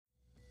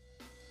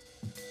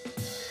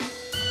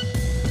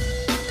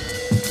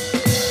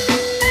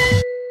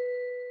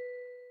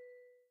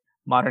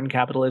modern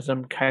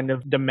capitalism kind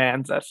of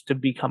demands us to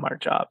become our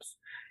jobs.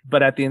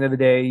 But at the end of the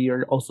day,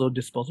 you're also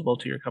disposable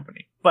to your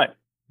company. But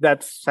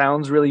that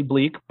sounds really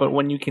bleak. But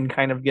when you can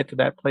kind of get to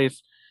that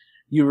place,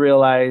 you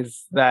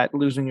realize that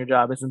losing your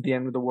job isn't the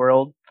end of the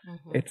world.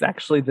 Mm-hmm. It's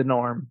actually the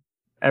norm.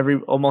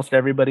 Almost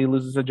everybody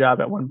loses a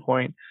job at one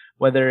point,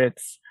 whether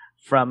it's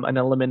from an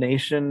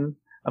elimination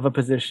of a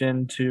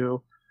position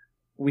to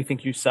we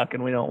think you suck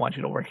and we don't want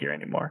you to work here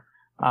anymore.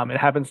 It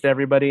happens to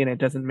everybody, and it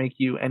doesn't make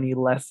you any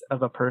less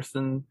of a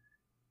person.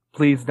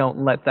 Please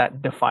don't let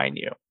that define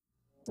you.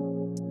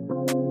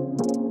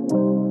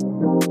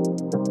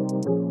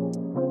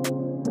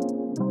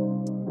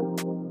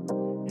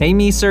 Hey,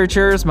 me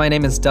searchers. My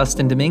name is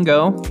Dustin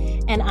Domingo.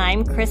 And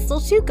I'm Crystal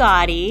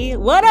Chugati.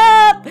 What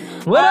up?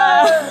 What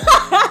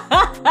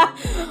up?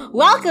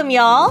 Welcome,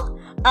 y'all.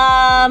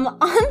 On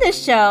the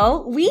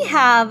show, we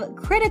have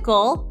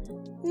critical,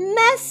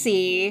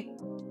 messy,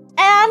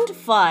 and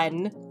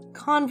fun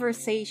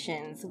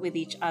conversations with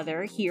each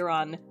other here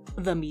on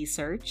The Me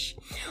Search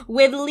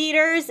with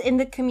leaders in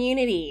the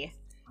community.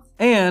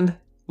 And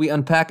we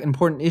unpack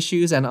important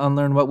issues and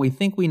unlearn what we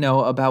think we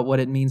know about what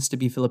it means to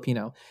be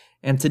Filipino.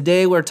 And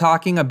today we're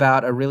talking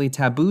about a really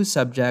taboo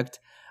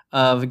subject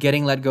of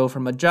getting let go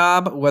from a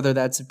job, whether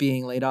that's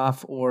being laid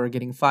off or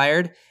getting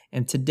fired.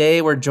 And today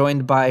we're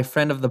joined by a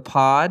friend of the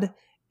pod,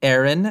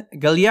 Aaron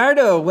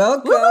Gallardo.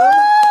 Welcome. Woo!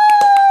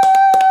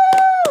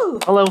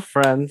 Hello,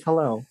 friends.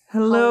 Hello.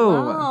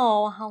 Hello.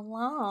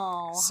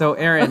 So,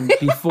 Aaron,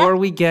 before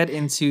we get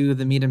into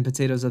the meat and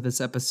potatoes of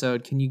this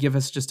episode, can you give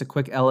us just a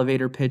quick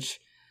elevator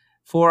pitch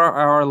for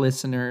our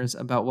listeners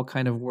about what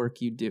kind of work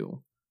you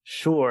do?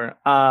 Sure.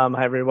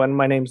 Hi, everyone.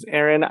 My name's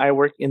Aaron. I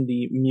work in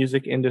the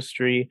music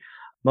industry,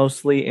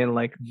 mostly in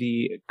like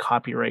the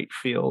copyright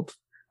field,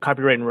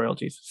 copyright and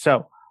royalties.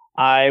 So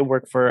I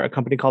work for a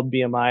company called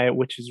BMI,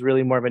 which is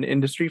really more of an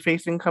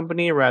industry-facing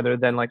company rather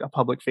than like a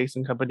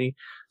public-facing company.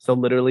 So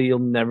literally, you'll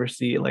never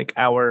see like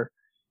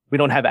we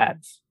don't have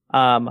ads.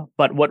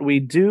 But what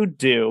we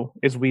do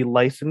is we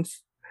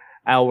license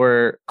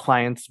our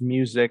clients'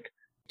 music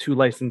to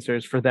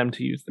licensors for them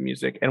to use the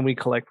music, and we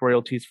collect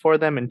royalties for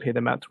them and pay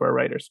them out to our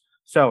writers.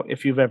 So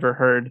if you've ever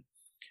heard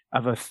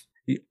of a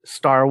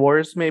Star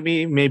Wars,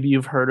 maybe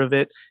you've heard of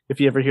it. If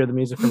you ever hear the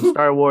music from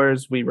Star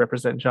Wars, we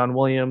represent John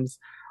Williams,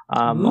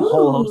 a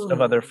whole host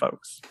of other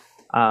folks.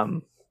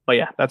 But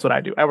yeah, that's what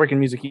I do. I work in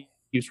music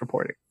use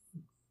reporting.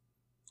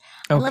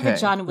 I love a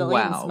John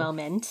Williams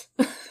moment.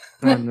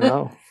 I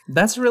know.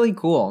 That's really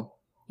cool.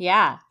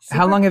 Yeah.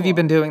 How long have you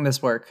been doing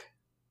this work?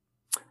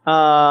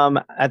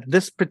 At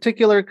this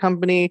particular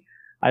company,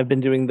 I've been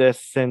doing this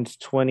since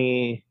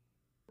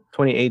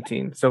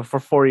 2018. So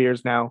for 4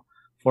 years now,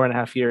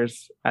 4.5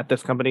 years at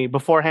this company.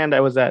 Beforehand,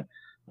 I was at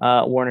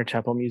Warner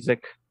Chappell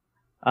Music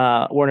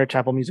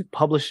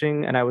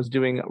Publishing, and I was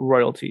doing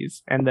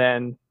royalties and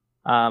then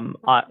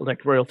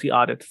like royalty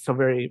audits. So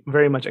very,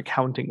 very much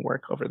accounting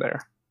work over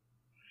there.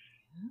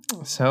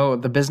 So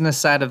the business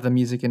side of the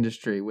music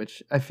industry,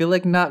 which I feel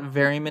like not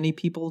very many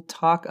people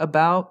talk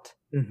about.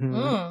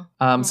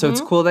 Mm-hmm. So it's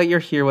cool that you're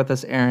here with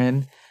us,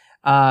 Aaron.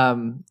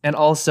 And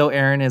also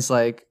Aaron is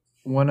like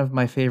one of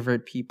my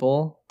favorite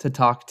people to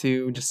talk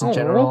to just in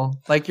general.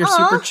 Like you're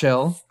super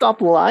chill. Stop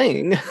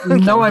lying.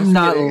 No, I'm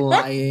not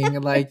lying.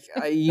 Like,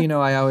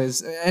 I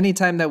always,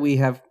 anytime that we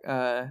have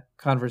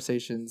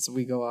conversations,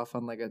 we go off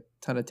on like a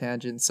ton of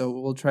tangents. So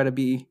we'll try to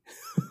be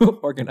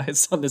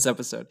organized on this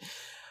episode.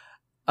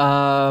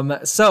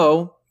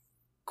 So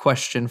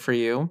question for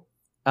you,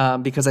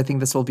 because I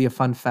think this will be a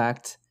fun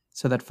fact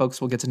so that folks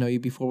will get to know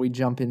you before we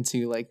jump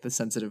into like the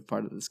sensitive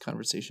part of this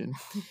conversation.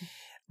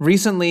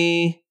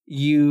 Recently,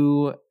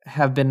 you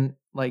have been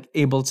like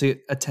able to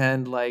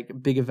attend like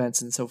big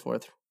events and so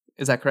forth.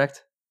 Is that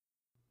correct?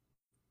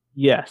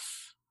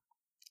 Yes.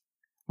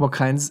 What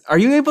kinds? Are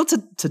you able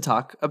to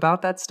talk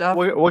about that stuff?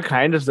 What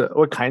kinds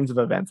of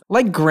events?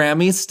 Like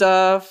Grammy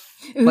stuff,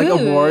 like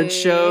award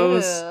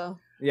shows.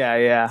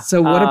 Yeah.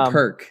 So what a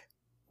perk.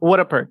 What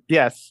a perk.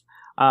 Yes.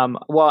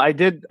 Well, I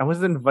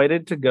was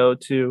invited to go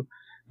to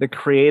the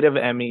Creative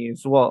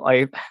Emmys. Well,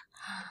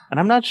 and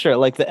I'm not sure,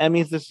 like the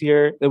Emmys this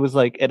year, it was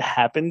like, it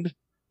happened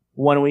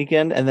one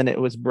weekend and then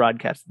it was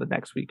broadcast the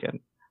next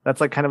weekend.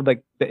 That's like kind of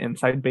like the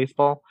inside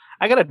baseball.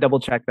 I got to double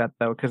check that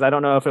though, because I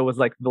don't know if it was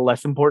like the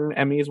less important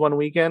Emmys one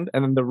weekend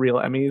and then the real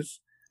Emmys,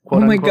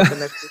 quote unquote, the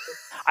next weekend.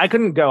 I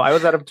couldn't go. I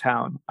was out of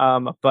town.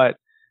 But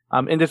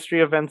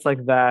industry events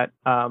like that,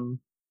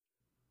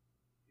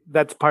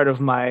 that's part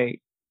of my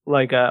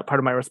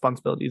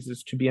responsibilities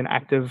is to be an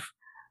active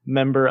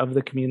member of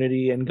the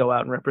community and go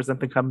out and represent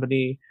the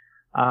company.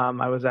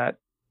 I was at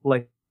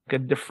like a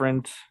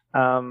different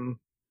for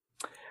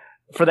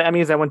the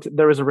Emmys.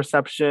 There was a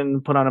reception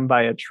put on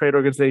by a trade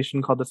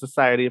organization called the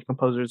Society of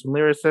Composers and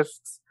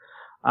Lyricists.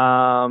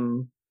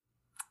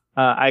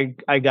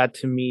 I got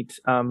to meet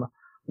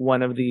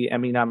one of the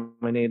Emmy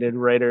nominated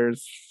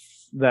writers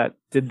that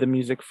did the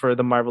music for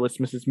The Marvelous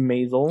Mrs.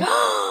 Maisel.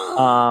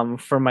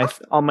 For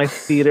all my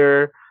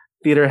theater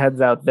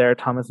heads out there,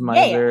 Thomas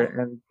Miser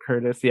and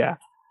Curtis. Yeah.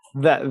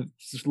 That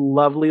just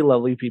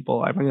lovely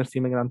people. I'm going to see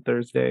them again on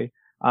Thursday.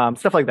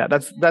 stuff like that.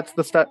 That's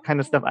the kind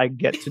of stuff I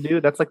get to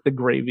do. That's like the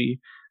gravy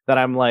that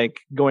I'm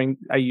like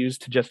I use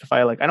to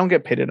justify like I don't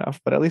get paid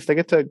enough, but at least I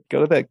get to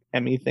go to the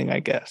Emmy thing, I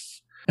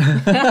guess.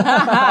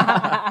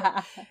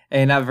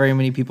 And not very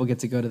many people get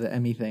to go to the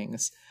Emmy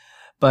things.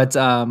 But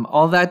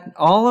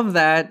all of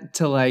that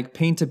to like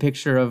paint a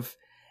picture of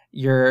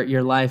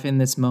your life in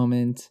this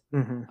moment,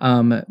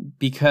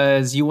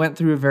 because you went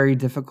through a very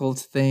difficult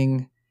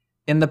thing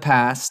in the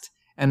past,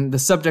 and the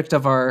subject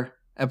of our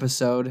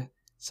episode.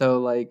 So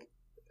like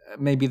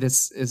maybe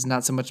this is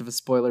not so much of a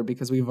spoiler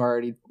because we've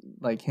already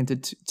like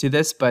hinted to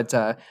this, but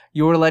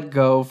you were let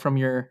go from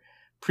your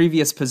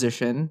previous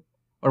position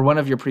or one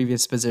of your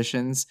previous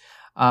positions,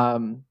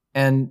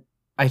 and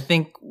I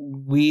think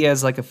we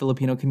as like a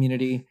Filipino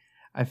community,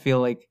 I feel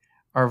like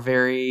are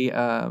very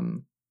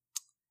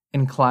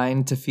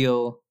inclined to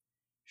feel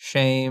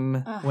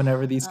shame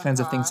whenever these kinds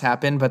of things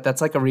happen, but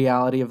that's like a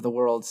reality of the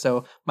world.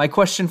 So my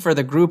question for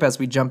the group as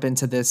we jump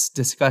into this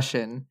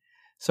discussion,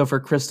 so for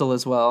Crystal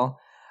as well,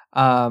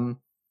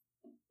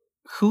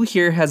 who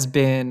here has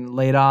been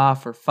laid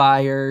off or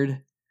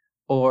fired,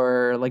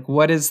 or like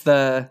what's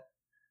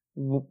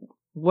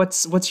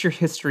your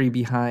history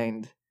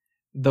behind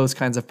those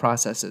kinds of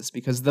processes?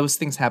 Because those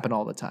things happen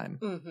all the time.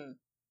 Mm-hmm.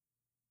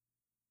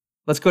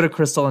 Let's go to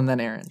Crystal and then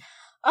Aaron.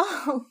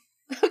 Oh,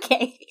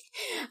 okay.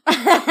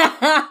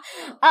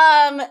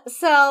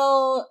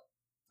 So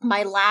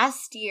my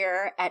last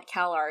year at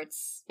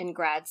CalArts in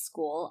grad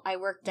school, I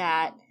worked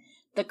at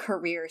the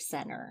Career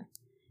Center.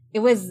 It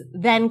was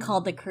then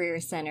called the Career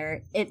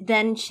Center. It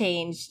then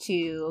changed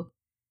to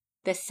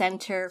the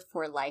Center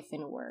for Life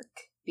and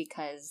Work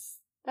because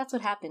that's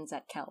what happens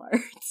at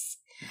CalArts.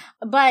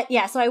 But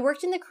yeah, so I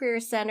worked in the Career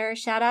Center.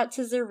 Shout out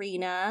to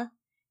Zarina,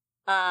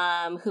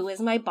 who is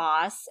my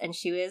boss, and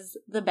she was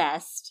the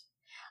best.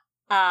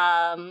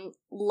 Love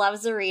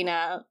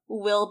Zarina.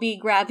 Will be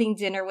grabbing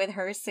dinner with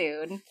her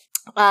soon.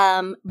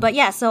 But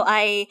yeah, so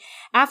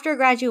after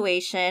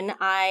graduation,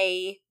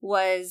 I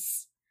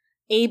was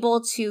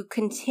able to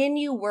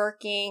continue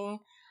working,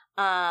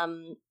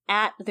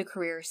 at the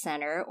Career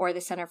Center or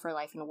the Center for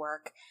Life and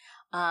Work,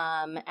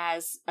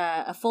 as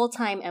a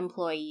full-time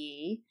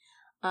employee.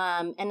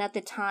 And at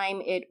the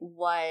time it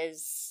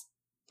was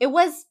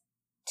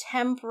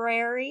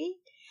temporary,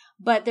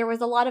 but there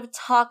was a lot of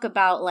talk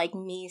about like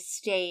me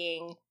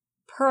staying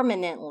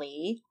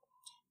permanently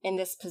in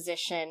this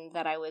position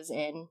that I was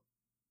in.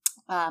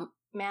 Man,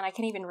 I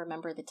can't even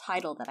remember the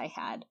title that I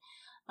had.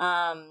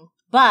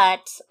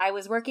 But I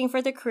was working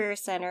for the Career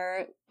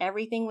Center.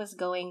 Everything was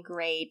going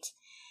great.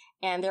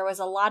 And there was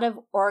a lot of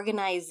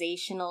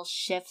organizational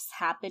shifts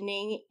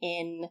happening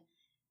in,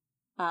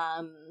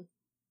 at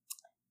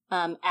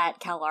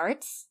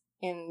CalArts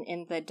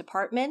in the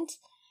department.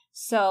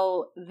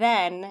 So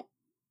then,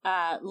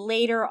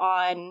 later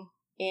on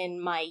in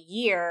my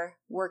year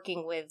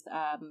working with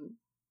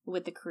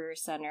the Career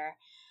Center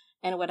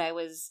and what I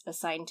was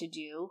assigned to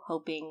do,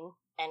 hoping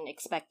and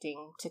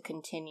expecting to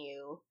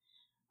continue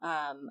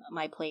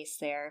my place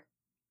there,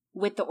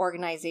 with the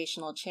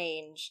organizational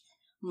change,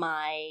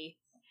 my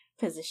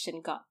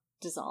position got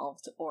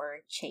dissolved or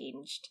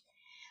changed.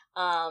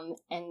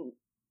 And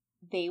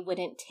they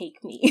wouldn't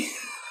take me.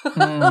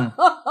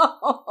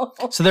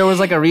 So there was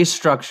like a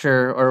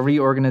restructure or a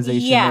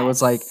reorganization. Yes. There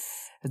was like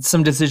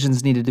some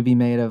decisions needed to be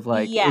made of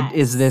like, Yes.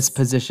 is this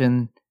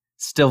position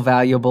still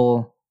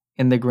valuable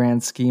in the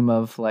grand scheme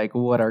of like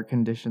what our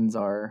conditions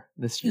are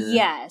this year?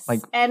 Yes.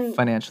 Like and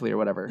financially or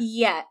whatever.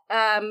 Yeah.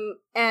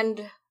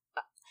 And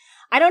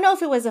I don't know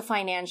if it was a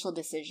financial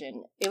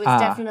decision. It was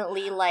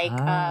definitely like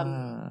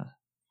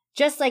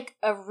just like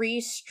a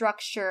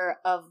restructure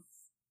of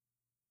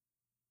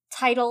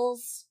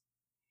titles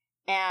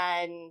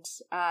and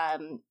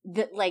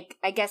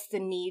I guess the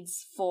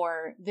needs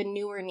for the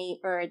newer need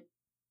or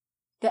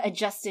the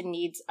adjusted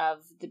needs of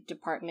the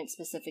department,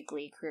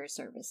 specifically career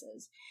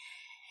services.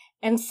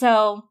 And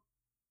so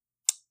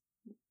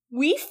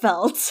we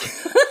felt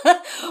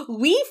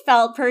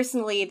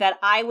personally that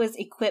I was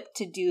equipped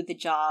to do the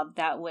job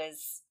that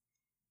was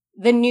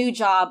the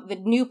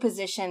new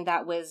position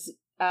that was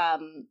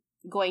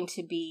going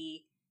to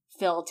be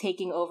filled,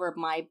 taking over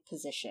my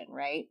position,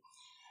 right?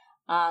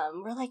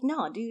 We're like,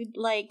 no, dude,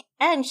 like,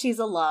 and she's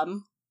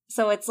alum,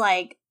 so it's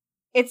like,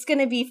 it's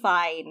gonna be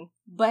fine,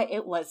 but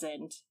it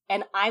wasn't.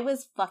 And I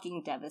was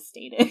fucking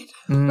devastated.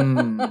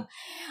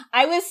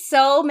 I was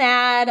so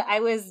mad.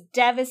 I was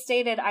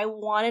devastated. I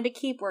wanted to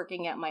keep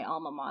working at my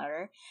alma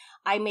mater.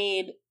 I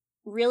made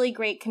really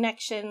great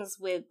connections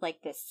with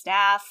like the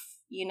staff,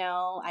 you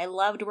know. I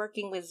loved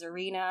working with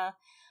Zarina.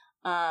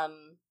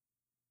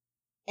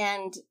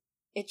 And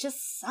it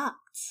just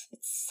sucked. It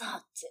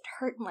sucked. It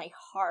hurt my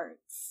heart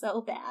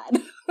so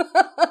bad.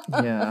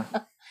 Yeah.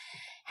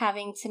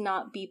 Having to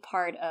not be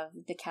part of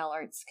the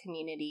CalArts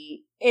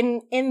community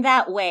in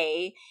that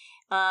way,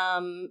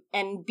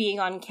 and being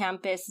on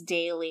campus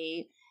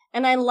daily.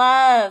 And I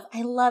love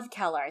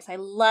CalArts. I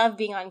love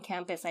being on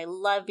campus. I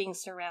love being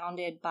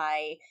surrounded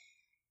by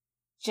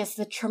just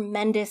the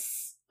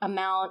tremendous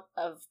amount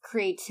of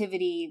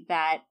creativity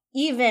that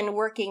even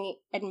working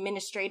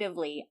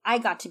administratively, I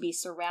got to be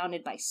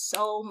surrounded by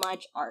so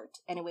much art,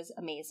 and it was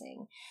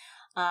amazing.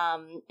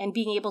 And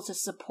being able to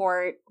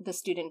support the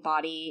student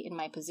body in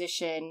my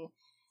position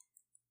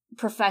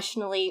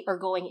professionally or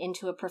going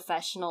into a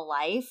professional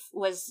life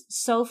was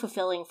so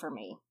fulfilling for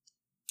me.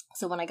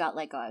 So when I got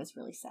let go, I was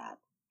really sad.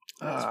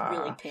 I was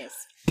really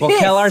pissed. Well,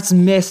 CalArts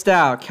missed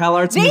out.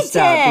 CalArts missed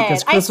out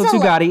because Crystal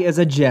Tugati is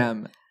a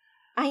gem.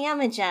 I am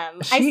a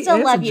gem. She I still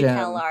is love a you, gem.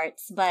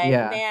 CalArts, but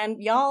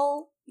man,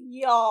 y'all.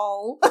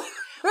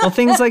 Well,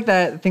 things like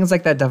that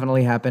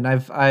definitely happen.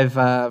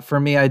 For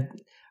me, I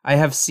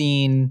have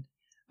seen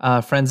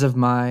friends of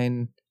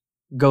mine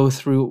go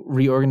through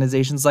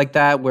reorganizations like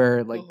that,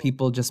 where like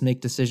people just make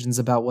decisions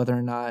about whether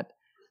or not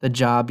the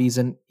job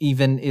even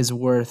is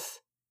worth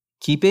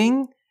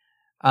keeping.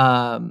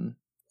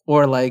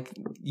 Or like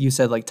you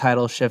said, like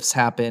title shifts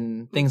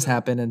happen, things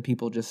happen, and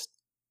people just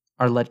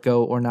are let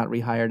go or not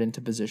rehired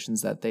into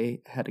positions that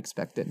they had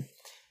expected.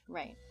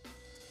 Right.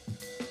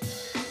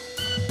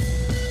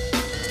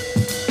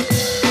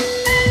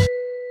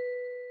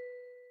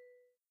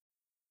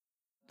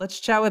 Let's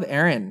chat with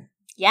Erin.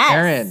 Yes.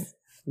 Erin,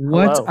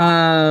 what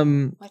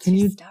What's can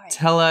your you story?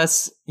 tell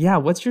us? Yeah,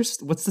 what's the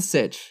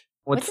sitch?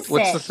 What's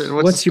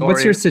What's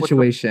your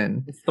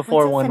situation? It's the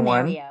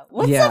 411.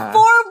 What's the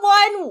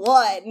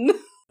 411?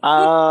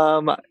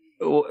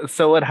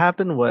 So what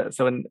happened was,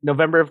 in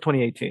November of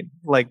 2018,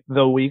 like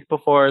the week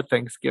before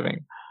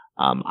Thanksgiving,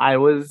 I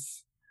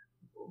was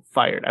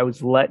fired. I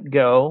was let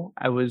go.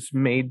 I was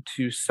made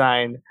to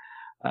sign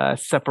a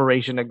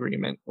separation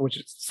agreement, which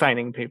is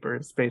signing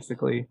papers,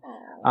 basically,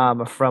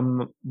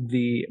 from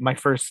my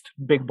first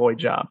big boy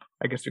job,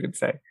 I guess you could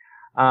say.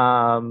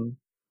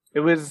 It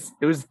was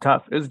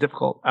tough. It was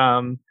difficult,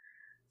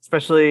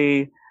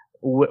 especially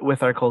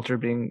with our culture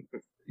being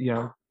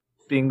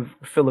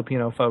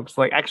Filipino folks.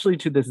 Like, actually,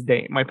 to this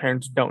day, my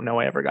parents don't know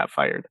I ever got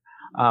fired.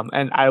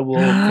 And I will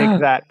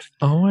take that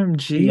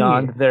OMG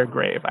beyond their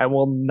grave. I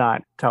will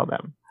not tell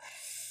them.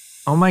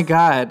 Oh my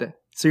God.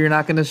 So you're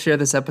not going to share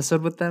this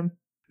episode with them?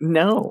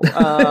 No.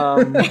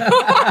 I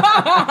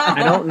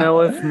don't know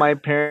if my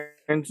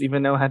parents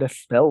even know how to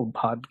spell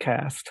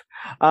podcast.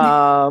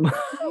 But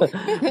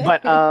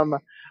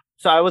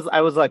so I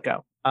was let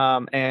go.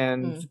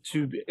 And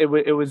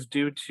it was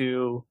due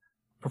to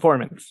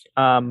performance.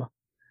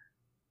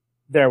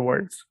 Their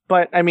words,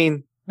 but I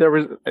mean, that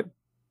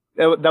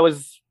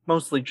was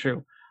mostly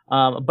true.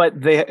 But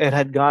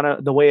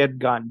the way it had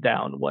gone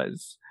down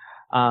was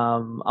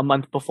a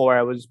month before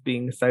I was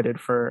being cited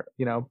for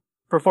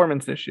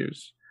performance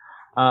issues.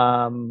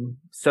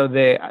 So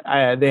they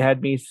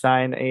had me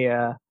sign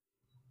a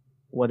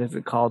what is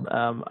it called,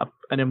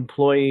 an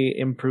employee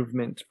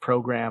improvement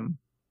program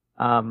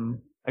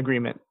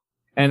agreement,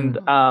 and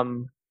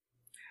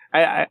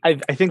I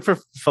think for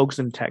folks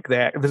in tech,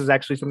 this is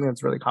actually something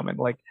that's really common.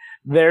 Like,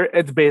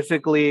 it's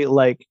basically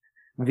like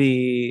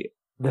the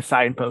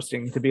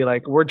signposting to be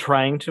like, we're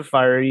trying to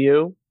fire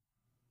you,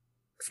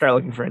 start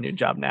looking for a new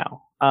job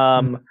now.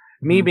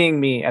 Me being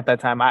me at that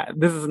time,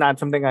 this is not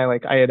something I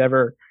had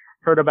ever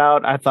heard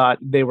about. I thought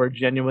they were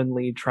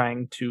genuinely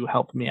trying to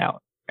help me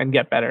out and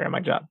get better at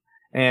my job,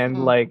 and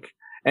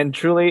and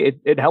truly,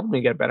 it helped me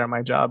get better at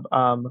my job.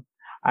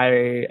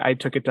 I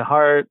took it to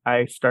heart.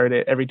 I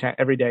started every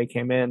day I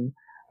came in,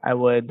 I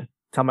would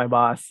tell my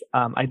boss,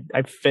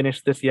 I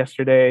finished this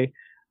yesterday.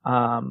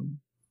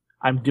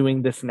 I'm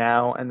doing this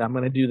now, and I'm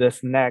going to do this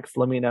next.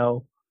 Let me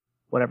know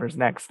whatever's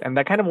next. And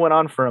that kind of went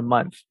on for a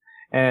month.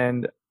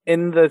 And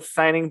in the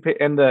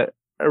in the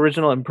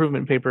original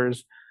improvement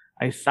papers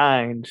I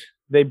signed,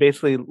 they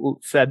basically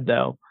said,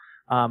 though,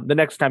 the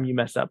next time you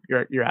mess up,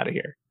 you're out of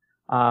here.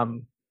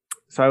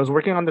 So I was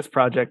working on this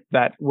project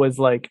that was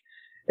like,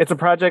 it's a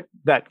project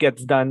that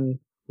gets done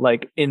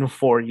like in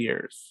 4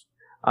 years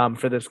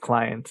for this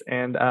client.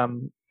 And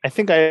I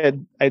think I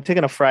had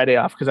taken a Friday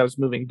off because I was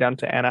moving down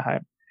to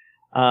Anaheim.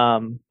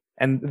 And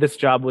this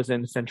job was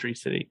in Century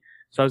City.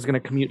 So I was going to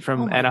commute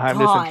from Anaheim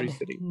to Century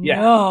City.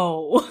 Yeah.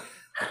 No.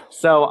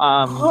 So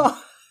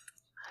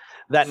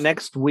that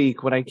next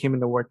week when I came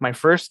into work, my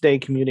first day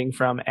commuting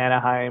from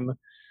Anaheim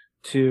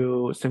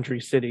to Century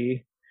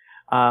City,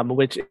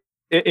 which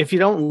if you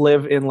don't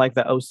live in like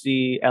the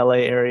OC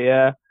LA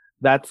area,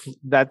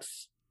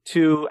 that's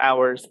 2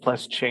 hours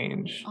plus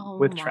change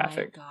with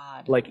traffic,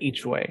 like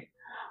each way.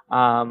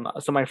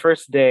 So my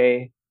first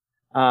day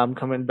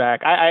coming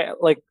back, I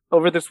like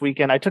over this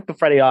weekend, I took the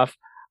Friday off.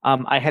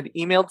 I had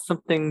emailed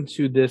something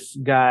to this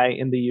guy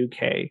in the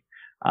UK.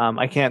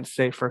 I can't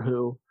say for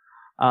who,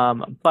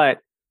 but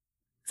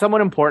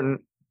someone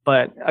important.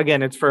 But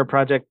again, it's for a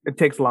project. It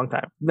takes a long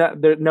time.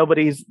 There's no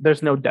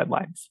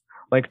deadlines,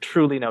 like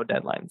truly no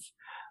deadlines.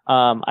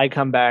 I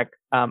come back.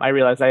 I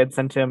realized I had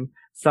sent him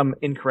some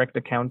incorrect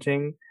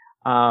accounting.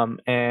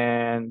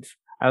 And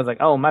I was like,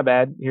 oh, my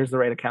bad. Here's the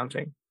right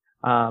accounting.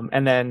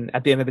 And then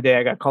at the end of the day,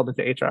 I got called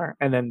into HR,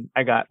 and then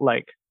I got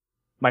like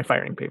my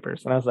firing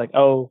papers, and I was like,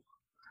 oh,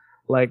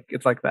 like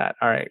it's like that.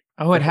 All right.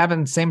 Oh, it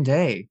happened the same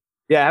day.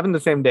 Yeah, it happened the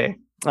same day.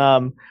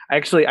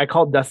 I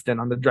called Dustin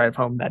on the drive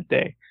home that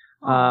day.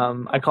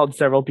 I called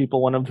several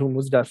people, one of whom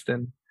was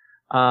Dustin.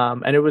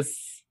 And it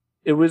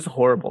was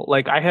horrible.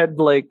 Like I had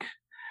like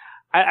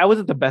I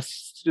wasn't the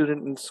best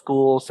student in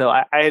school, so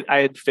I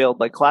had failed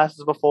like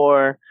classes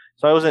before.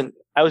 So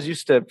I was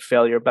used to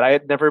failure, but I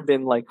had never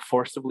been like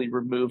forcibly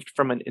removed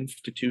from an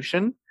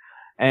institution.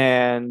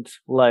 And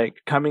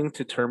like coming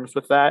to terms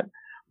with that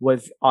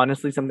was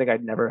honestly something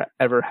I'd never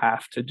ever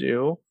have to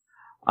do.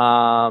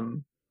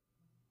 Um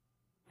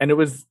and it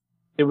was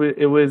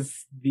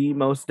the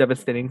most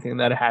devastating thing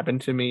that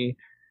happened to me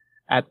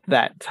at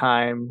that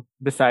time,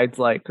 besides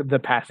like the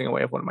passing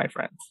away of one of my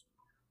friends.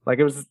 Like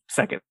it was the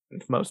second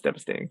most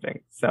devastating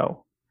thing.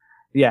 So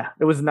yeah,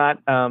 it was not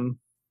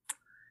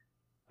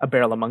a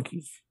barrel of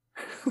monkeys.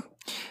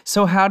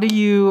 So how did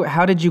you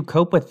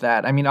cope with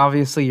that? I mean,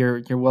 obviously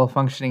you're well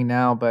functioning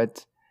now,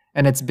 but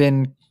and it's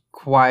been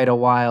quite a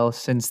while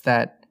since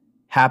that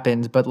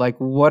happened, but like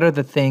what are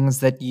the things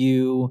that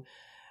you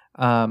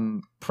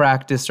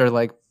practiced or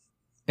like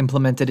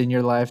implemented in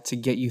your life to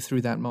get you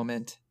through that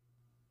moment?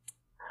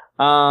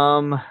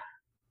 Um,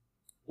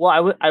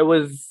 well, I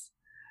was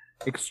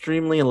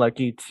extremely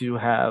lucky to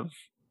have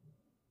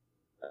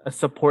a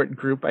support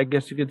group, I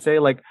guess you could say.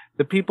 Like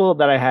the people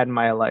that I had in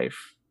my life,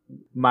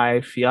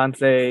 my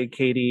fiance,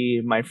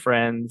 Katie, my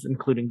friends,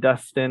 including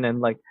Dustin, and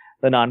like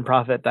the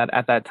nonprofit that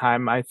at that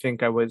time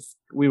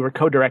we were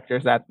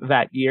co-directors at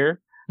that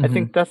year. I Mhm.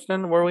 think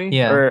Dustin, were we?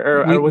 Yeah.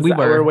 Or We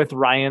were. or with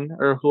Ryan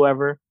or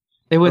whoever.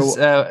 It was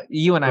Or-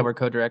 you and I were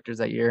co-directors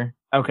that year.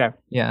 Okay.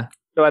 Yeah.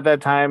 So at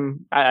that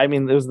time, I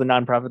mean, it was the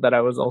nonprofit that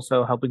I was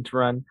also helping to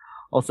run,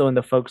 also in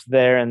the folks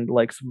there and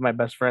like some of my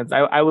best friends.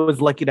 I was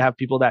lucky to have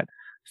people that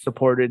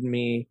supported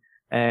me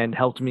and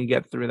helped me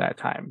get through that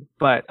time.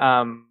 But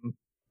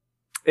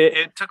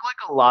it took like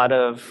a lot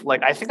of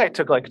like I think I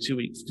took like 2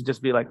 weeks to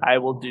just be like I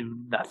will do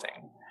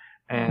nothing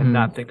and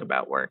not think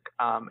about work.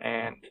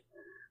 And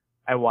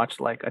I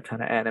watched like a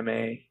ton of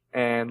anime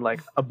and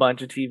like a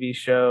bunch of TV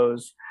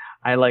shows.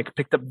 I like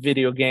picked up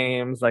video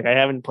games. Like I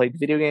haven't played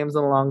video games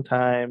in a long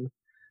time.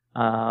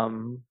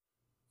 Um,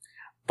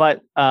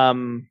 but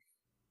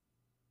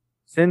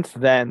since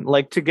then,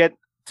 like to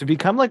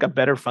become like a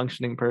better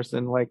functioning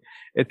person, like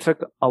it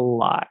took a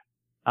lot.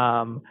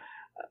 Um,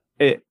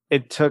 it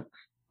took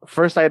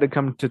first I had to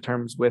come to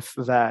terms with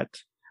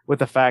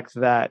the fact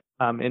that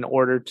in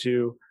order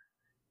to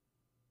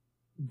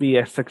be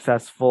a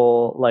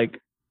successful like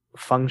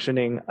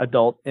functioning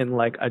adult in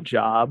like a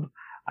job,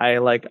 I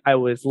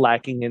was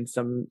lacking in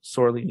some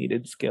sorely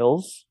needed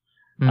skills.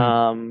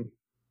 Mm.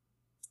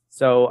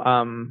 So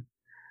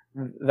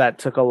that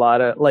took a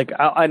lot of like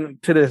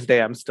and to this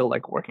day I'm still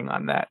like working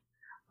on that.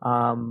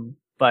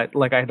 But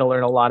like I had to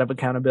learn a lot of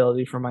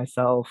accountability for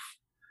myself,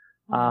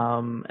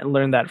 and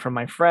learn that from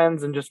my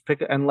friends and just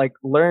pick and like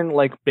learn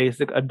like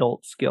basic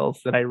adult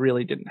skills that I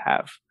really didn't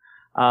have.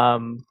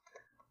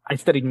 I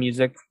studied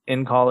music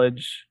in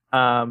college.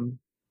 So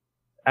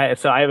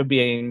I have a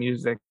BA in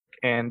music,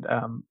 and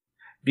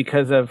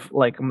because of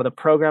like the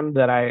program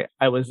that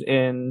I was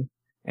in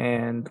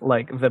and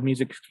like the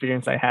music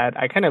experience I had,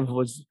 I kind of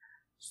was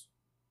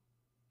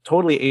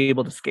totally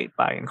able to skate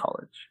by in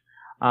college.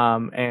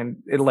 And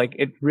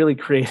it really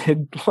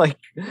created like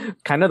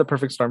kind of the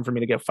perfect storm for me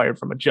to get fired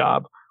from a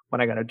job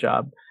when I got a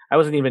job. I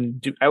wasn't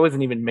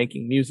even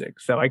making music,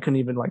 so I couldn't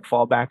even like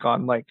fall back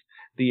on like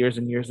the years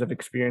and years of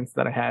experience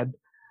that I had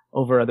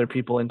over other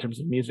people in terms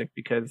of music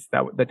because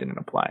that didn't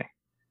apply.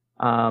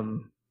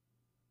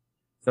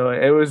 So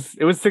it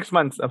was 6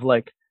 months of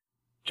like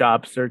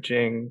job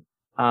searching,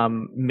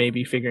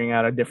 maybe figuring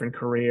out a different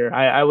career.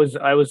 I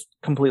was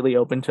completely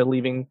open to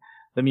leaving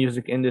the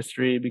music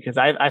industry because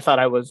I thought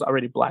I was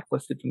already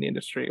blacklisted from the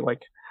industry.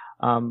 Like,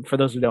 for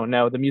those who don't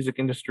know, the music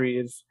industry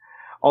is,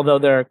 although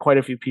there are quite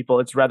a few people,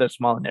 it's rather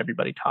small and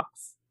everybody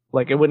talks.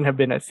 Like, it wouldn't have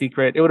been a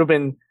secret. It would have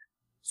been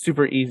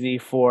super easy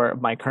for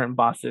my current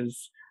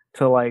bosses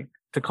to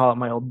call up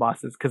my old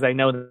bosses because I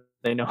know that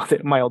they know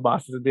that my old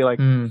bosses would be like,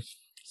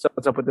 so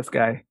what's up with this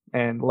guy?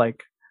 And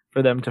like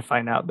for them to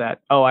find out that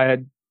I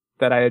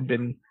had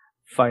been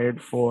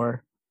fired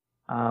for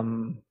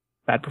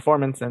bad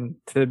performance and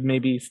to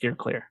maybe steer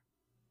clear.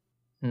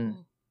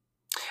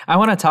 I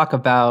want to talk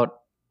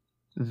about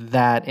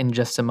that in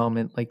just a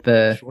moment, like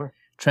the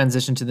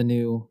transition to the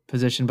new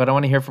position. But I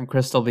want to hear from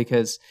Crystal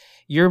because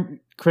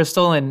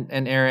Crystal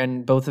and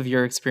Aaron, both of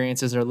your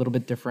experiences are a little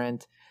bit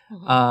different,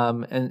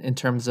 in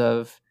terms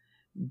of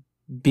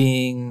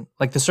being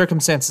like the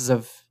circumstances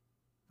of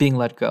being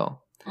let go.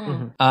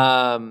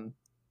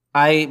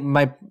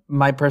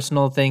 My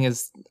personal thing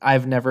is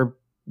I've never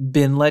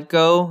been let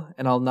go,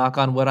 and I'll knock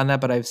on wood on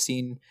that, but I've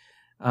seen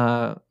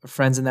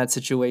friends in that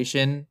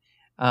situation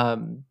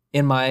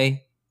in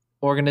my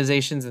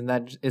organizations, and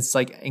that it's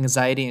like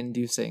anxiety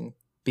inducing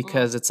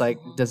because it's like,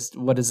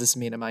 what does this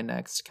mean? Am I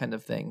next kind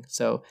of thing?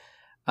 So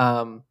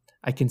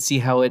I can see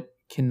how it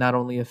can not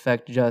only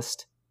affect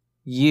just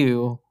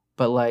you,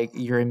 but like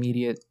your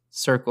immediate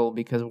circle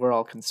because we're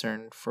all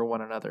concerned for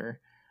one another.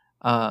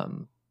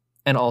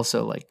 And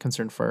also like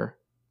concerned for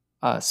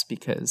us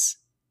because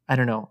I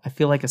don't know, I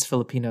feel like as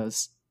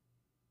Filipinos,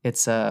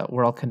 it's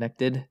we're all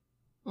connected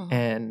Mhm.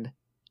 And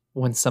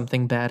when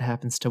something bad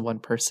happens to one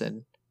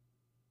person,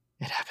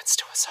 it happens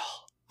to us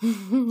all.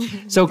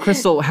 So,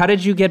 Crystal, how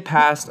did you get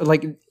past,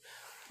 like,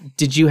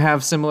 did you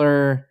have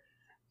similar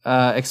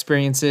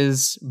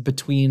experiences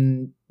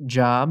between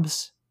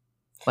jobs?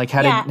 Like,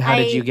 how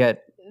did you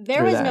get there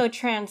through was that? no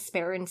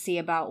transparency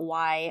about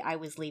why I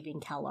was leaving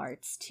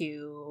CalArts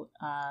to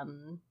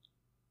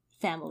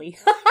family.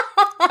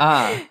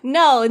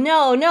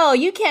 No,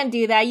 you can't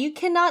do that. You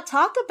cannot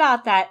talk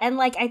about that. And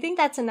like, I think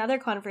that's another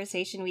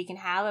conversation we can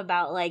have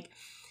about like,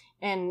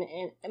 and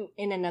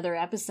in another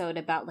episode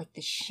about like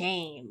the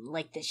shame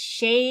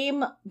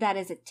that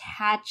is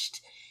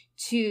attached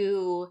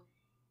to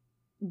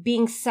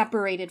being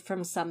separated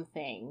from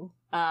something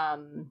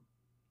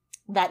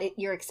that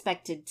you're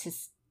expected to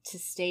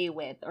stay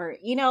with, or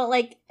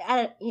like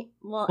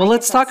well,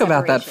 Let's talk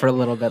about that for a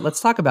little bit.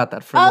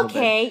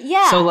 Okay,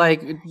 yeah. So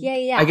like,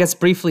 yeah. I guess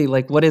briefly,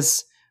 like,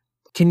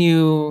 can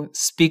you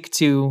speak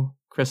to,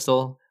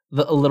 Crystal,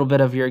 a little bit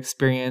of your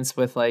experience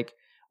with like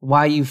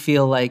why you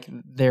feel like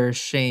there's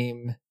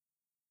shame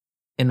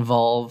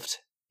involved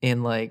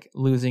in like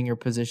losing your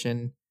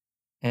position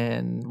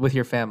and with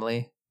your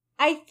family?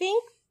 I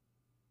think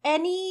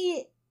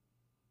anything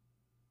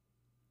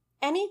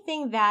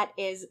that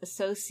is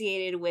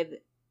associated with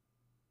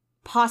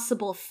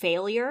possible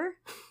failure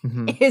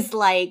is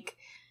like,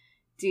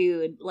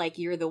 dude, like,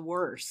 you're the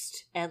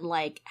worst, and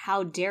like,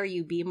 how dare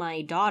you be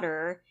my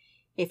daughter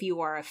if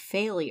you are a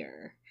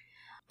failure.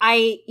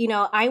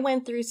 I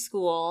went through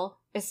school,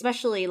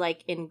 especially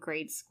like in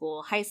grade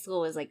school. High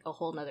school was like a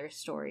whole nother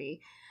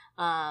story.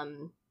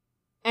 And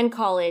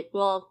college,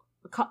 well,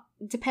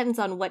 depends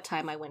on what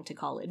time I went to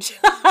college.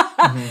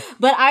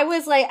 But I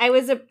was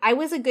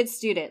a good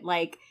student.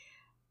 Like,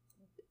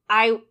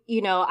 I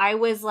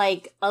was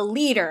like a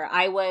leader.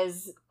 I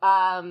was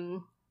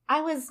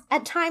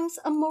at times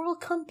a moral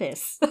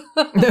compass,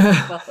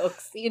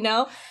 folks,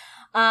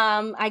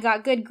 I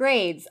got good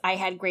grades. I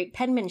had great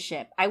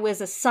penmanship. I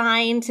was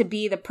assigned to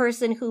be the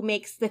person who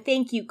makes the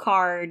thank you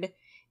card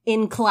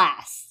in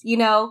class,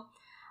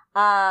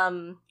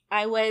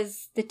 I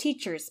was the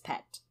teacher's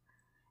pet.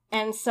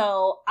 And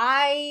so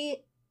I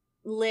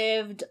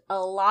lived a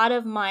lot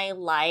of my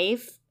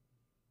life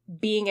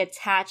being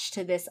attached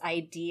to this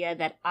idea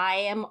that I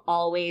am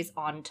always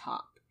on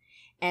top.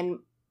 And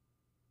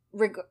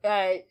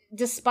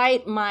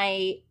despite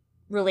my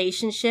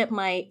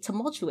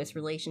tumultuous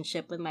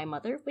relationship with my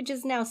mother, which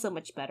is now so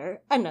much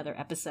better, another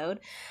episode,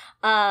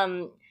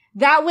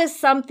 that was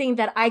something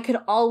that I could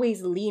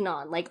always lean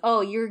on. Like,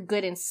 oh, you're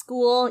good in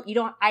school.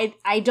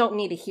 I don't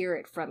need to hear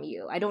it from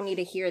you. I don't need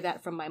to hear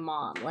that from my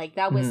mom. Like,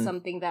 that was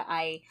something that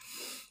I,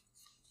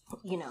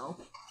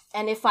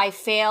 and if I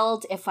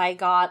failed, if I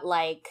got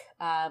like,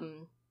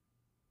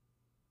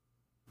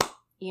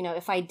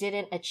 if I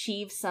didn't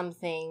achieve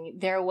something,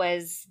 there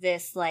was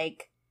this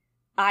like,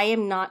 I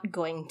am not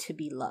going to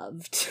be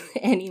loved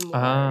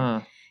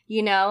anymore.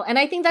 And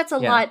I think that's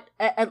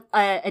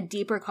a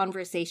deeper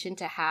conversation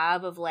to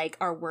have of like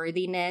our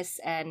worthiness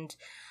and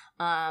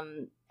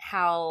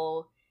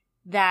how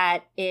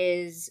that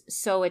is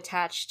so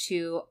attached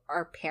to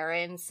our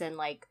parents and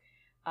like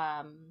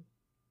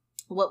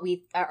what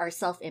our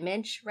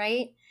self-image,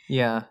 right?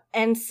 Yeah.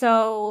 And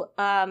so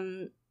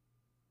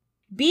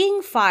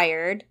being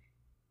fired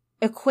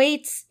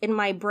equates in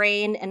my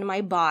brain and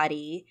my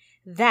body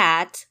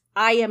that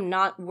I am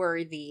not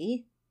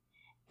worthy,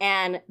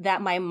 and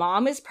that my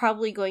mom is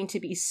probably going to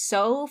be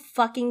so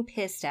fucking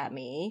pissed at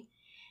me,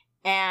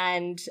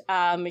 and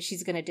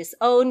she's going to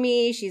disown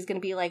me. She's going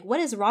to be like,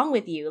 what is wrong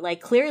with you? Like,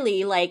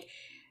 clearly, like,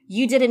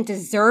 you didn't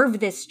deserve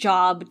this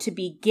job to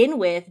begin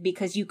with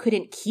because you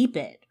couldn't keep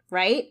it,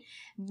 right?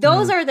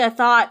 Those are the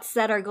thoughts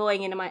that are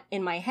going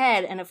in my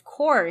head. And of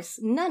course,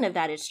 none of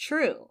that is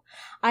true.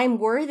 I'm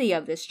worthy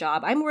of this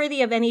job. I'm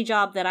worthy of any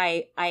job that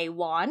I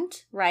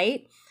want,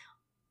 right?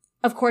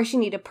 Of course, you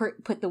need to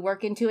put the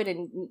work into it,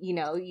 and,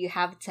 you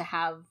have to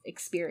have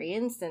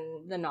experience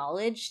and the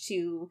knowledge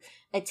to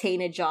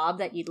attain a job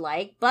that you'd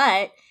like,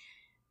 but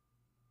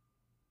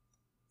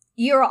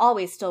you're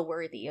always still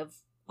worthy of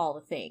all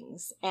the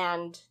things.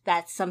 And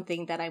that's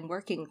something that I'm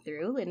working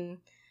through in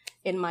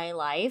my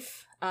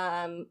life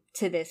to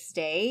this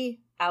day,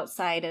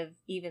 outside of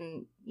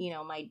even,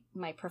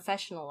 my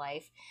professional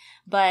life.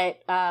 But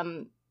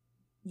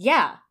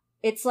yeah,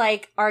 it's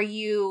like,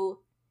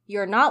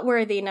 you're not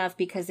worthy enough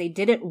because they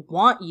didn't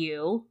want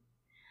you.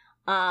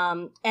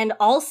 And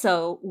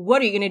also,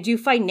 what are you going to do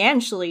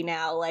financially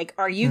now? Like,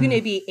 are you going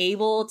to be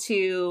able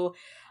to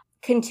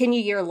continue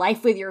your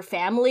life with your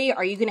family?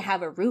 Are you going to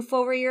have a roof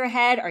over your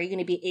head? Are you going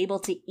to be able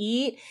to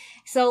eat?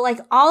 So, like,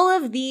 all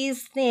of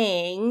these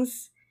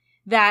things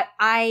that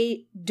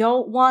I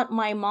don't want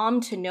my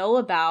mom to know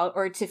about,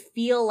 or to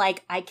feel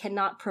like I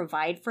cannot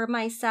provide for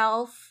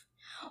myself,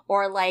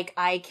 or like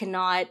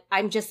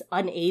I'm just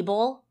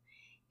unable,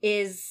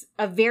 is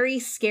a very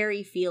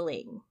scary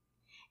feeling.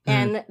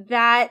 And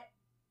that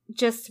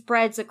just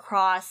spreads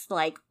across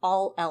like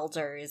all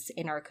elders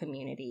in our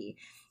community.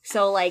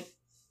 So like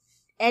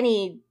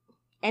any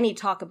any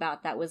talk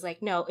about that was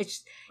like, no,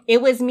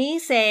 it was me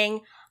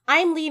saying,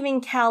 I'm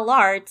leaving Cal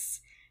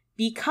Arts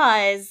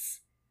because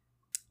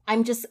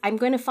I'm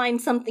going to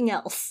find something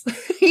else,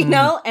 you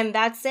know, and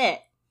that's it,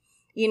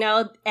 you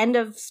know, end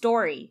of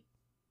story,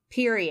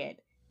 period.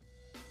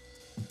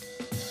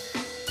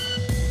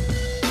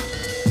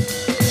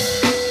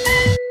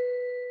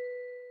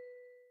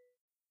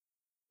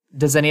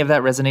 Does any of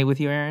that resonate with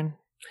you, Aaron?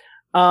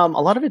 A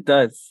lot of it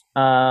does.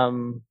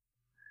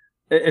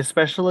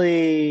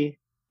 Especially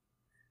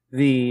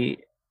the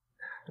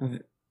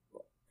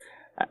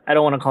I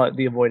don't want to call it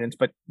the avoidance,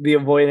 but the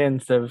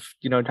avoidance of,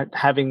 you know,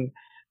 having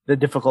the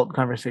difficult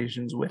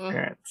conversations with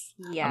parents,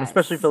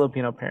 especially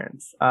Filipino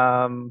parents.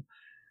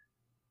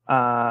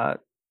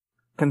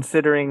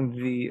 Considering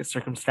the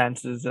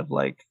circumstances of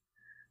like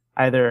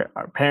either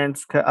our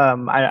parents,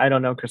 I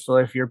don't know, Crystal,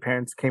 if your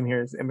parents came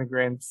here as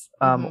immigrants,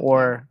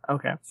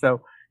 okay,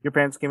 so your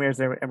parents came here as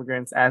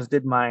immigrants, as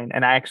did mine,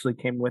 and I actually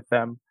came with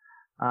them,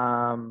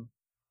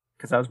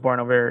 because I was born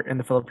over in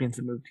the Philippines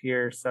and moved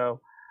here. So,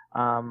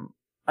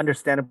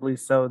 understandably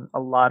so, a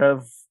lot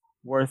of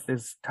worth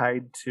is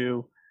tied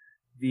to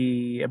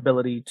the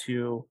ability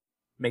to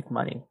make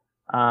money,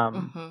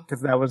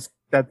 because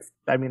that's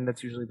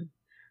usually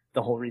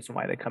the whole reason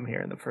why they come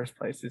here in the first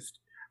place, is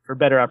for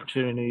better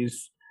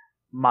opportunities,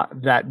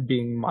 that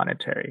being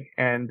monetary.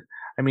 And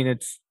I mean,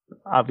 it's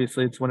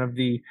one of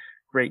the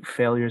great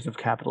failures of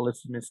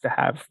capitalism is to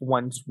have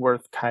one's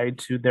worth tied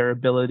to their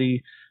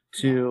ability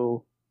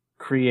to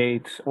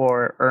create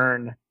or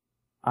earn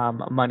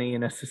money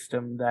in a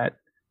system that,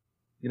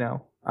 you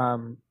know,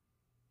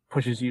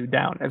 pushes you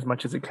down as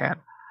much as it can.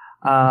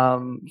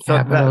 So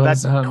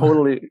that's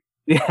totally,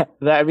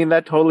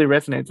 that totally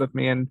resonates with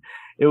me. And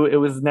it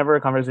was never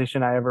a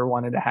conversation I ever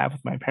wanted to have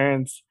with my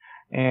parents.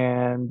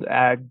 And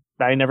I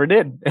never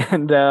did.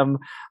 And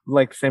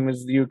like same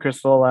as you,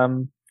 Crystal,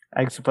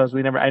 I suppose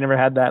I never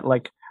had that,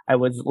 like I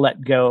was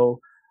let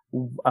go,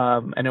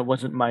 and it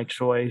wasn't my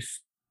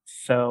choice.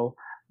 So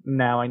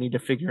now I need to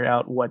figure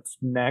out what's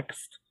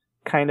next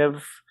kind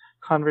of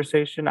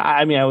conversation.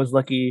 I mean, I was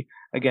lucky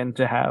again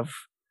to have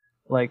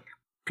like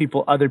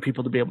other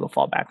people to be able to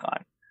fall back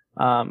on.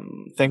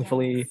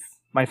 Thankfully,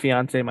 my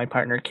fiance, my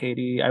partner,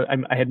 Katie,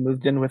 I had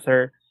moved in with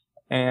her,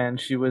 and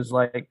she was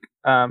like,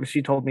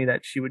 she told me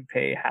that she would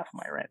pay half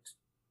my rent.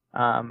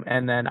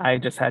 And then I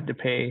just had to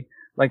pay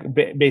like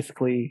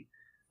basically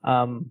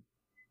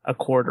a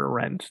quarter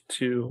rent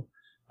to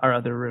our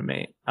other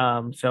roommate.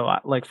 So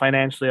like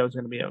financially I was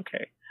going to be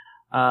okay.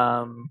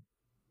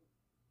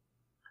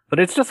 But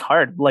it's just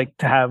hard, like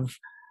to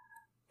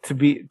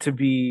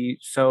be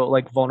so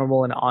like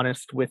vulnerable and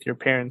honest with your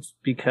parents,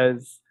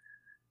 because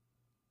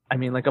I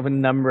mean, like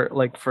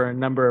for a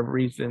number of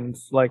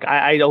reasons. Like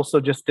I also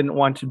just didn't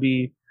want to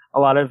be, a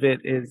lot of it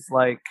is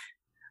like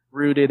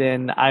rooted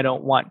in, I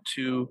don't want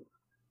to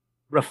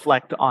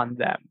reflect on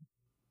them.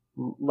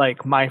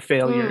 Like my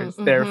failure is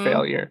their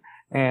failure.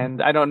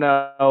 And I don't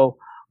know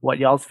what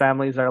y'all's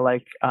families are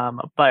like.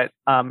 But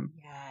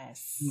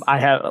I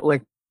have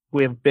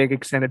we have big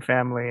extended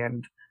family,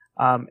 and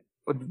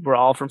we're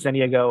all from San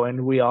Diego,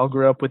 and we all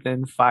grew up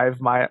within 5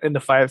 mile in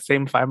the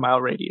same 5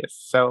 mile radius.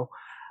 So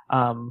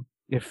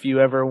if you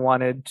ever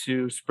wanted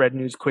to spread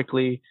news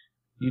quickly,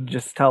 you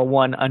just tell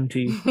one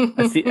auntie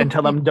and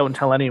tell them don't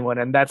tell anyone,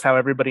 and that's how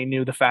everybody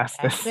knew the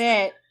fastest.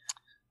 That's it.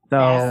 So,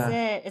 that's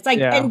it. It's like,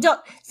 and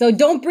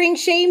don't bring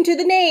shame to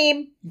the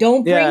name.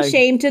 Don't bring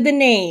shame to the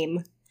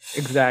name.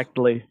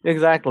 Exactly.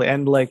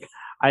 And like,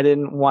 I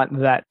didn't want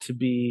that to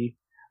be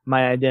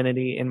my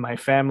identity in my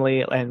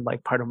family and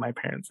like part of my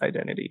parents'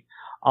 identity.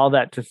 All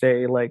that to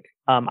say, like,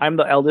 I'm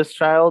the eldest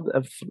child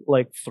of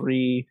like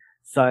 3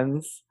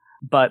 sons,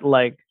 but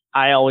like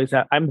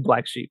I'm the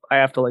black sheep. I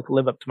have to like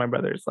live up to my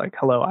brothers. Like,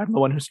 hello, I'm the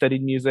one who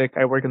studied music.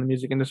 I work in the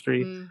music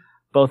industry.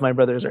 Both my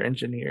brothers are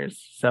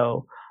engineers.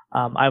 So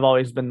I've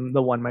always been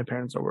the one my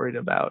parents are worried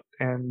about.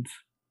 And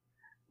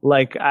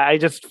like, I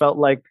just felt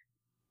like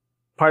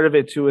part of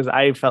it too is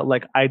I felt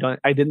like I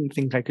didn't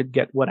think I could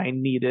get what I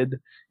needed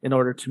in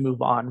order to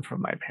move on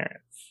from my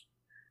parents.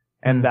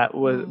 And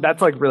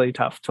that's like really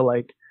tough to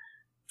like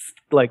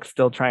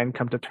still try and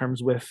come to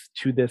terms with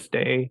to this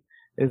day,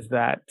 is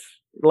that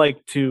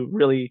like to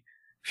really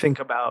think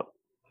about,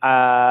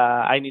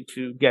 I need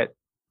to get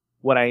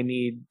what I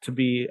need to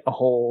be a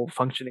whole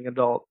functioning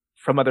adult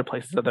from other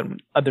places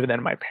other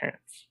than my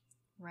parents.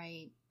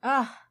 Right.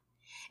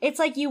 It's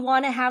like you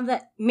want to have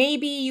that,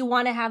 maybe you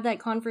want to have that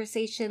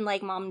conversation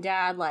like mom,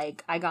 dad,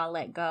 like I got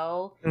let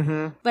go.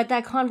 But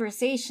that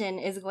conversation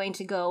is going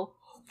to go,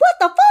 what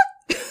the fuck?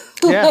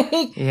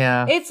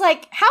 It's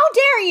like, how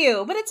dare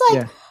you? But it's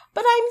like,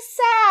 but I'm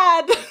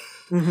sad.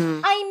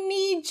 I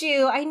need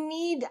you. I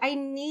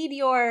need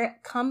your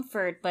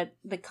comfort, but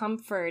the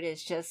comfort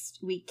is just,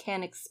 we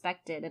can't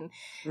expect it. And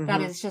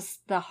that is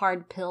just the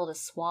hard pill to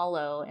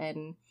swallow.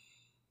 And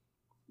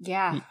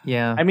yeah.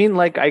 I mean,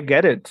 like, I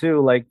get it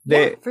too. Like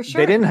for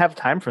sure. They didn't have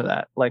time for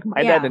that. Like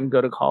my dad didn't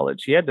go to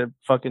college. He had to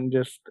fucking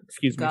just,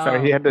 he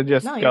had to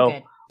just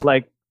go.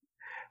 Like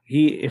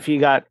if he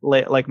got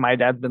like my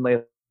dad's been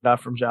laid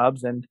off from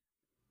jobs, and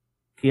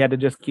he had to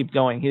just keep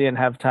going. He didn't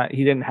have time.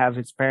 He didn't have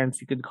his parents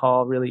he could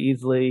call really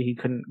easily. He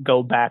couldn't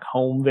go back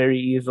home very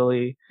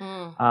easily.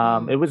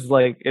 It was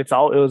like it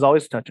was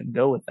always touch and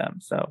go with them.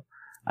 So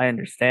I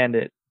understand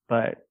it,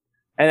 but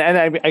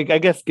I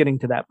guess getting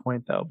to that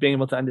point though, being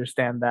able to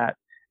understand that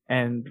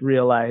and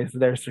realize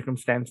their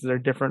circumstances are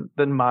different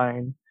than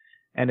mine,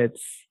 and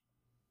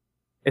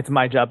it's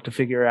my job to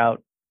figure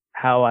out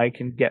how I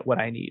can get what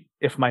I need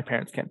if my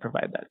parents can't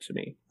provide that to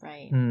me.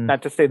 Right.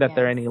 Not to say that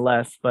they're any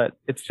less, but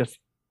it's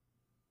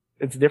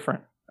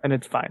different and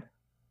it's fine.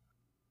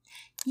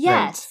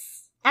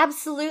 Yes, right.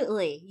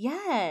 Absolutely.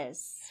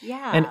 Yes.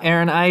 Yeah. And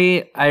Aaron,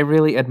 I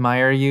really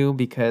admire you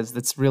because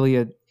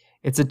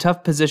it's a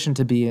tough position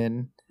to be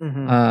in.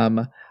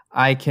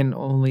 I can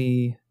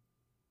only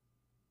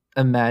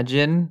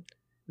imagine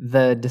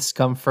the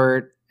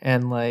discomfort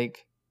and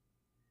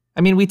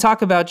we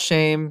talk about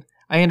shame.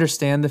 I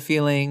understand the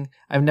feeling.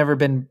 I've never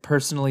been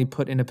personally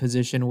put in a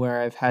position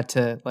where I've had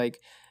to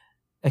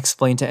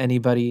explain to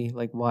anybody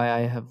why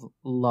I have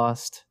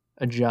lost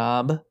a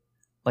job.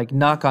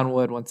 Knock on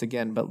wood once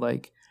again, but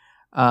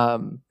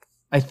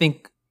I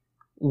think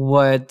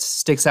what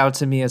sticks out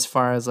to me as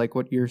far as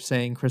what you're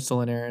saying,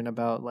 Crystal and Aaron,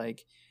 about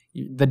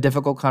the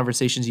difficult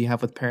conversations you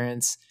have with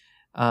parents,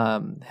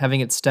 having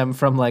it stem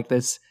from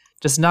this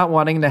just not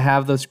wanting to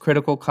have those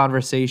critical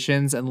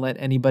conversations and let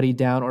anybody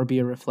down or be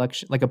a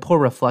reflection, a poor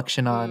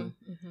reflection on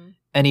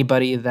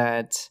anybody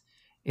that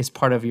is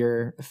part of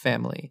your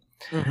family.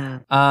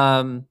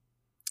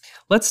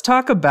 Let's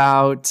talk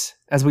about,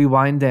 as we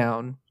wind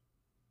down,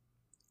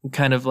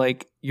 kind of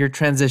your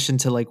transition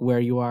to where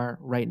you are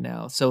right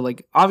now. So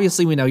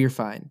obviously we know you're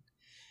fine.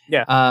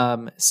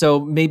 Yeah. So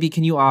maybe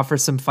can you offer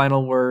some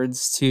final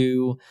words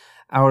to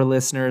our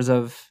listeners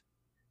of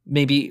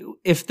maybe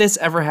if this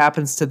ever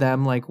happens to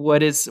them,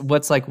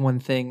 what's one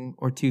thing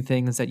or two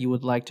things that you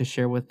would like to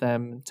share with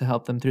them to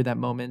help them through that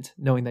moment,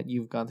 knowing that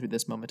you've gone through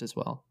this moment as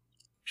well?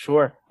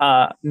 Sure.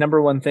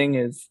 Number one thing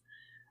is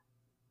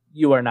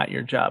you are not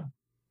your job.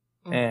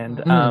 And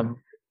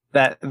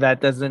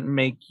that doesn't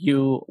make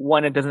you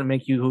it doesn't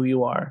make you who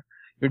you are.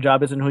 Your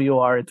job isn't who you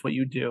are, it's what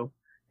you do.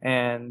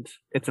 And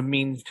it's a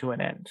means to an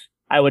end.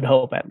 I would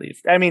hope, at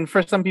least. I mean,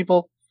 for some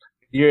people,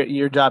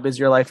 your job is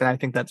your life, and I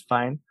think that's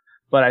fine.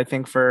 But I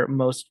think for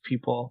most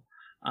people,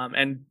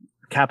 and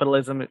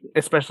capitalism,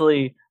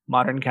 especially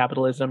modern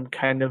capitalism,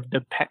 kind of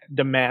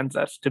demands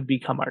us to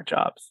become our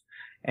jobs.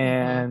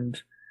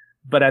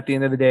 But at the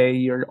end of the day,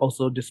 you're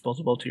also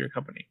disposable to your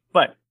company.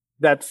 But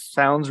that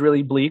sounds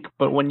really bleak.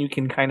 But when you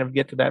can kind of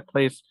get to that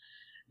place,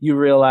 you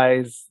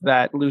realize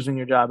that losing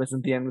your job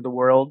isn't the end of the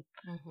world.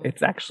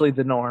 It's actually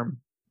the norm.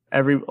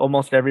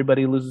 Almost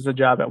everybody loses a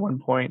job at one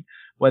point,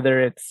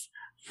 whether it's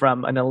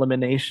from an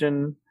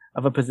elimination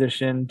of a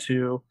position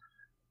to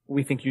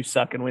we think you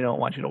suck and we don't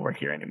want you to work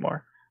here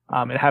anymore.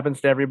 It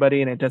happens to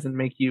everybody, and it doesn't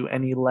make you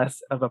any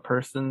less of a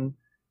person.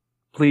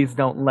 Please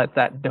don't let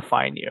that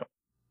define you.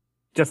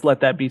 Just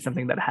let that be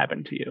something that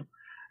happened to you.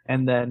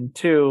 And then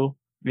 2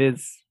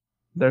 is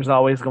there's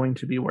always going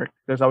to be work.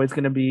 There's always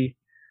going to be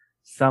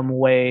some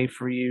way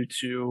for you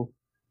to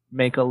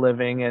make a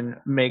living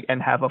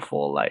and have a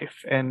full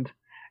life. And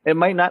it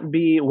might not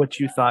be what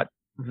you thought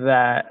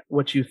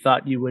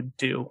you would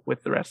do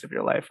with the rest of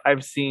your life.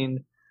 I've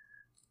seen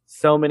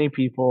so many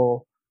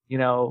people,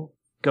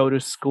 go to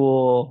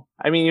school.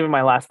 I mean, even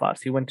my last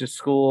boss, he went to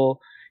school,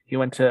 he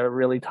went to a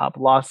really top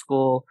law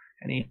school,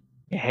 and he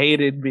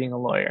hated being a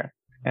lawyer.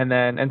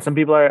 And some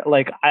people are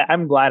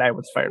I'm glad I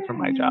was fired from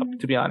my job,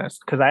 to be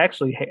honest, because I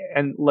actually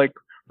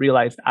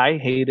realized I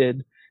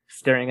hated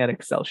staring at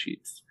Excel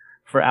sheets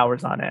for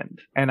hours on end.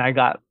 And I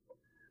got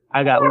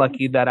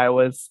lucky that I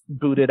was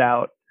booted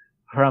out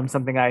from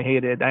something I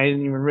hated. I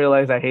didn't even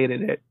realize I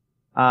hated it.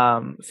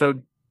 So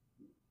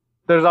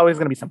there's always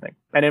going to be something,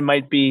 and it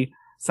might be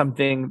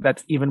something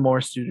that's even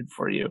more suited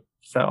for you.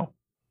 So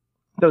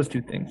those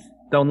 2 things.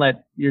 Don't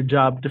let your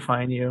job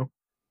define you,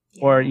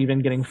 or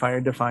even getting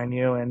fired define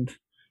you. And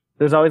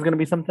there's always going to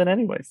be something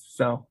anyways.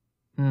 So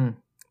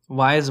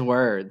wise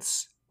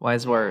words.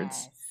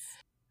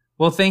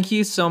 Well, thank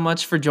you so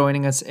much for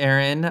joining us,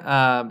 Aaron.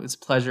 It was a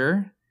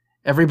pleasure.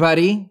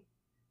 Everybody,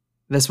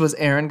 this was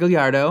Aaron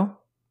Gallardo.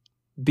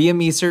 Be a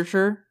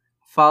MeSearcher.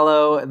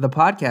 Follow the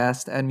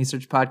podcast at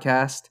MeSearch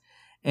Podcast.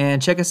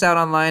 And check us out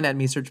online at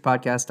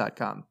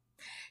MeSearchPodcast.com.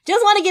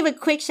 Just want to give a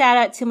quick shout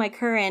out to my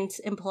current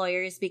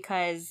employers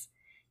because,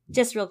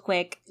 just real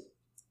quick,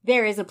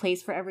 there is a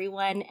place for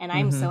everyone. And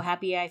I'm so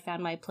happy I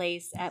found my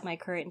place at my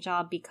current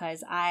job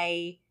because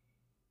I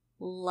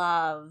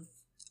love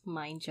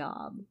my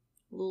job.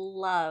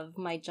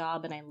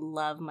 And I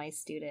love my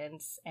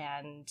students.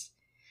 And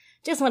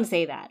just want to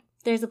say that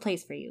there's a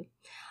place for you.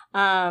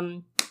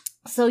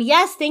 So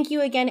yes, thank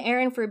you again,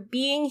 Aaron, for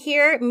being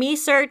here.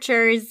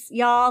 MeSearchers,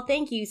 y'all,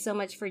 thank you so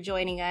much for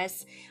joining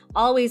us.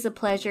 Always a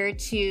pleasure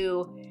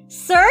to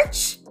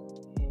search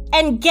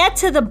and get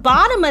to the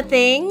bottom of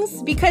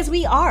things, because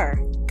we are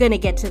gonna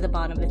get to the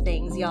bottom of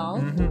things, y'all.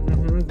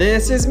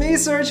 This is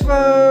MeSearch,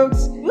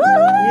 folks. Woo!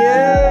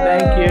 Yeah.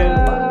 Thank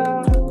you.